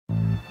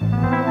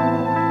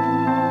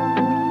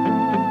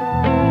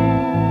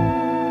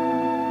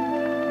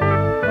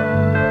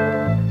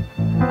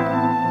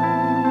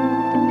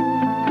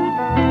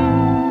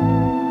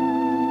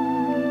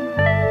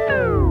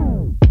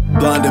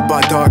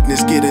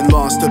Just getting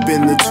lost up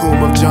in the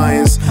tomb of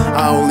giants.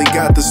 I only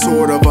got the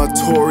sword of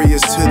Artorias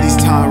to these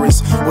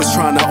tyrants. Was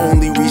trying to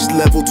only reach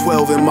level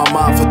 12 in my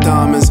mind for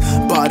diamonds.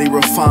 Body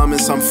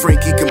refinements, I'm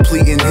Frankie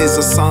completing his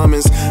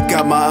assignments.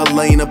 Got my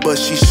Elena, but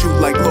she shoot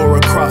like Laura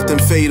Croft and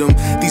Fatum.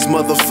 These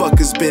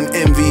motherfuckers been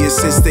envious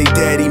since they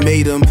daddy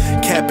made them.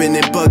 Capping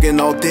and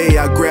bugging all day,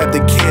 I grab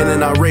the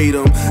cannon, I raid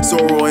them.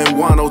 Zoro and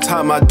Wano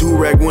tie my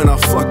do-rag when I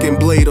fucking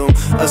blade them.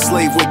 A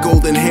slave with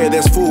golden hair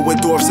that's full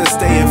with dwarfs that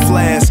stay in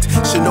flasks.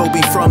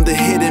 Shinobi from the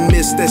hidden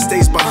mist that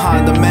stays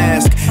behind the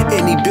mask.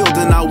 Any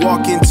building I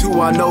walk into,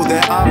 I know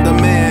that I'm the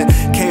man.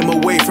 Came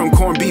away from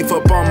corned beef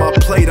up on my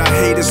plate, I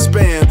hate a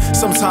spam.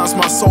 Sometimes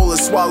my soul is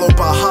swallowed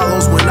by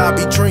hollows when I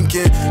be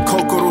drinking.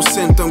 Kokoro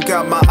symptom,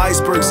 got my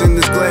icebergs in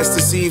this glass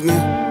this evening.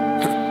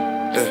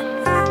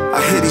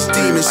 I hear these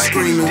demons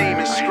screaming.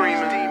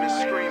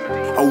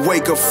 I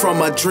wake up from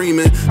my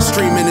dreaming,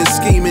 streaming and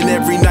scheming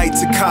every night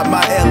to cop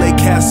my LA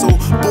castle.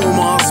 Boom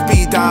on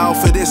speed dial,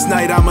 for this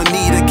night I'ma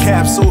need a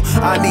capsule.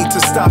 I need to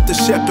stop the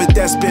shepherd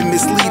that's been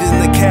misleading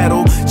the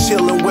cattle.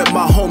 Chilling with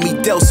my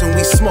homie Delson,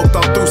 we smoked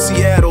all through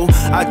Seattle.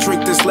 I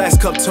drink this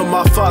last cup till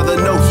my father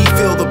know he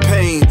feel the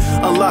pain.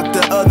 Unlock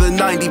the other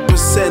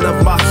 90%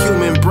 of my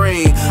human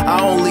brain.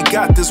 I only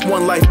got this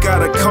one life,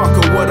 gotta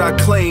conquer what I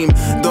claim.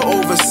 The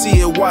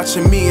overseer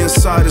watching me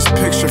inside his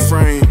picture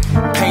frame.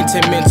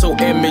 Painting mental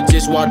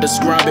images while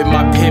describing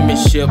my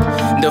penmanship.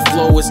 The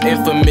flow is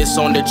infamous,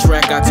 on the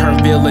track I turn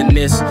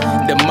villainous.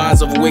 The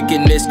minds of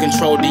wickedness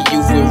control the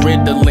youth with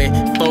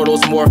Ritalin.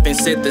 Photos morphing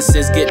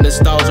synthesis, get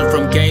nostalgia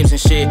from games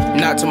and shit.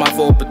 Not to my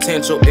full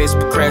potential, it's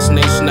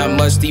procrastination I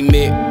must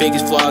admit.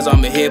 Biggest flaws,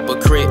 I'm a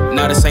hypocrite.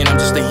 Not a saint, I'm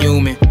just a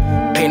human.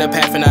 Paint a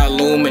path and I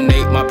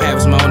illuminate. My path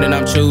is my own and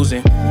I'm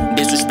choosing.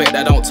 Disrespect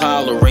I don't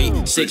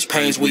tolerate. 6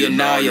 pains we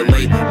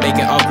annihilate.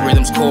 Making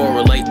algorithms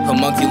correlate.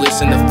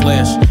 Homunculus in the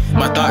flesh.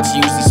 My thoughts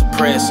usually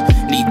suppressed.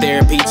 Need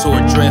therapy to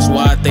address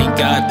why I think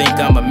God think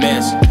I'm a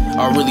mess.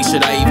 Or really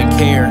should I even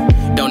care?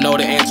 Don't know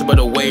the answer but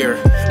aware.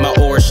 My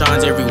aura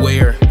shines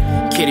everywhere.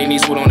 Kidding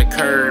Eastwood on the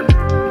curb.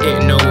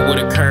 Didn't know what would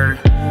occur.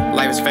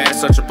 Life is fast,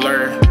 such a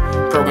blur.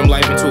 Program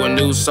life into a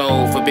new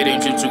soul.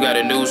 Forbidden jutsu got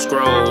a new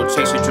scroll.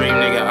 Chase a dream,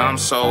 nigga, I'm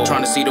sold.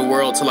 Trying to see the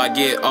world till I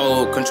get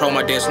old. Control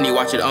my destiny,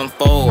 watch it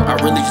unfold. I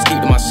really just keep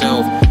to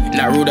myself.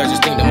 Not rude, I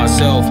just think to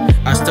myself.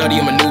 I study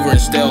and maneuver in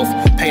stealth.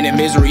 Pain and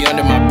misery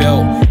under my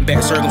belt.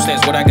 Bad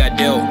circumstance, what I got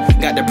dealt.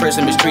 Got depressed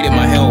and mistreated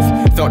my health.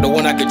 Felt the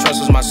one I could trust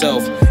was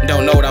myself.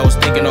 Don't know what I was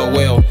thinking, oh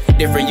well.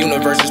 Different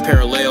universes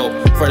parallel.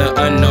 For the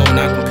unknown,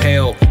 I'm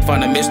compelled.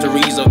 Find the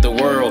mysteries of the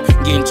world.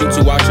 Getting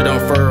jutsu, watch it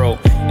unfurl.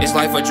 Is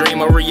life a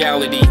dream or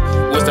reality?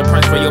 What's the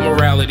price for your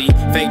morality?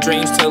 Fake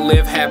dreams to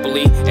live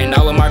happily. And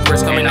all of my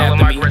grits coming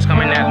after me.